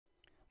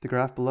The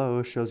graph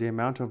below shows the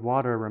amount of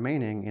water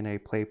remaining in a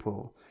play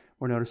pool.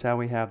 We'll notice how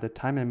we have the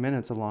time in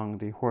minutes along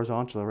the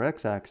horizontal or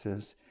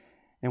x-axis,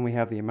 and we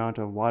have the amount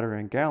of water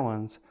in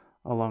gallons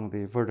along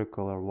the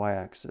vertical or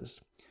y-axis.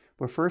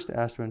 We're first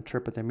asked to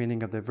interpret the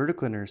meaning of the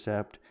vertical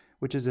intercept,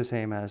 which is the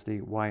same as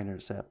the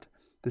y-intercept.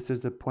 This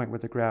is the point where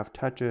the graph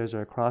touches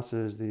or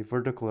crosses the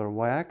vertical or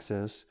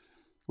y-axis,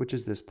 which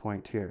is this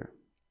point here.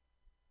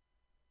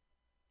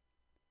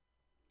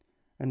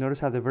 And notice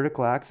how the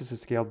vertical axis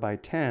is scaled by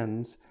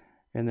tens,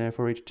 and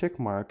therefore each tick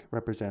mark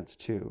represents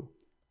 2.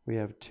 We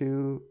have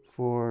 2,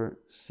 4,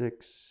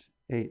 6,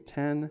 8,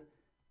 10,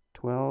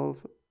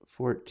 12,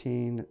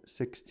 14,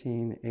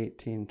 16,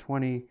 18,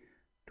 20,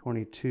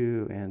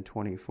 22, and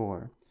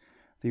 24.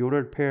 The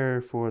ordered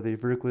pair for the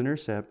vertical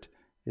intercept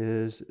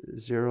is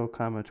 0,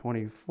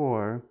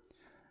 24,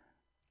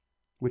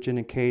 which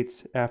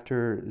indicates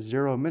after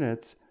 0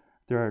 minutes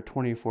there are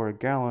 24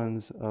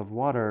 gallons of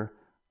water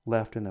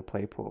left in the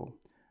play pool.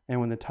 And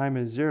when the time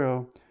is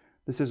 0,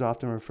 this is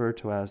often referred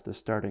to as the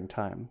starting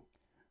time.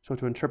 So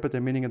to interpret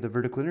the meaning of the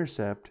vertical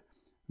intercept,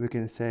 we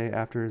can say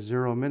after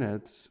 0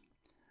 minutes,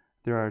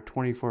 there are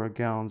 24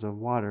 gallons of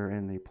water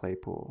in the play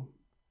pool.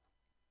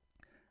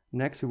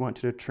 Next, we want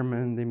to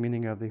determine the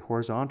meaning of the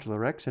horizontal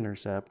or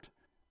x-intercept,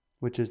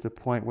 which is the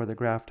point where the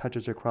graph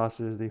touches or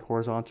crosses the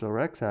horizontal or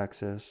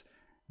x-axis,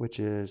 which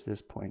is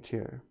this point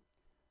here.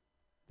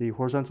 The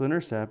horizontal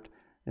intercept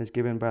is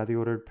given by the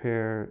ordered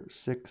pair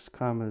 6,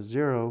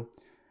 0,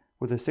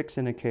 where the 6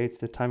 indicates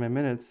the time in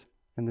minutes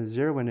and the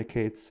 0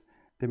 indicates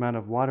the amount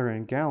of water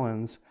in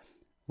gallons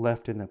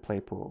left in the play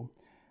pool.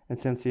 And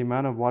since the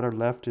amount of water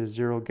left is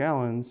 0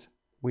 gallons,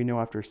 we know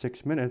after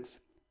 6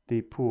 minutes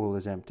the pool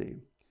is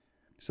empty.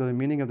 So the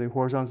meaning of the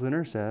horizontal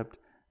intercept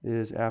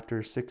is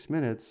after 6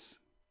 minutes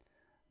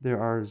there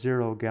are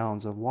 0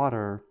 gallons of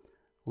water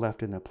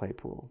left in the play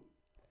pool.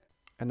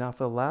 And now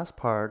for the last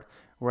part,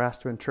 we're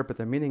asked to interpret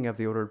the meaning of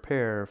the ordered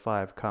pair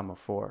 5,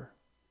 4.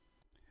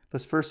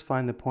 Let's first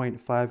find the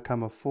point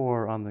 5,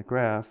 4 on the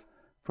graph.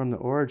 From the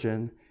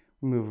origin,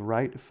 we move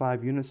right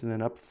 5 units and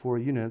then up 4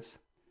 units.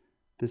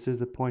 This is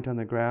the point on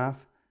the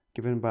graph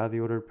given by the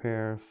ordered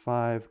pair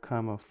 5,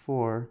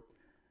 4,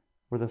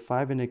 where the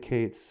 5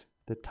 indicates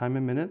the time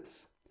in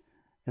minutes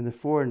and the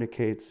 4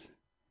 indicates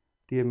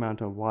the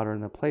amount of water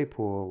in the play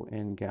pool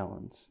in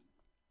gallons.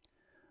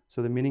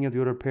 So the meaning of the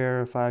ordered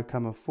pair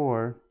 5,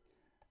 4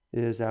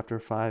 is after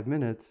 5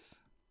 minutes,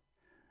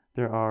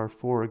 there are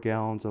 4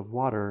 gallons of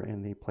water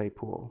in the play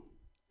pool.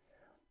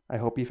 I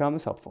hope you found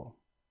this helpful.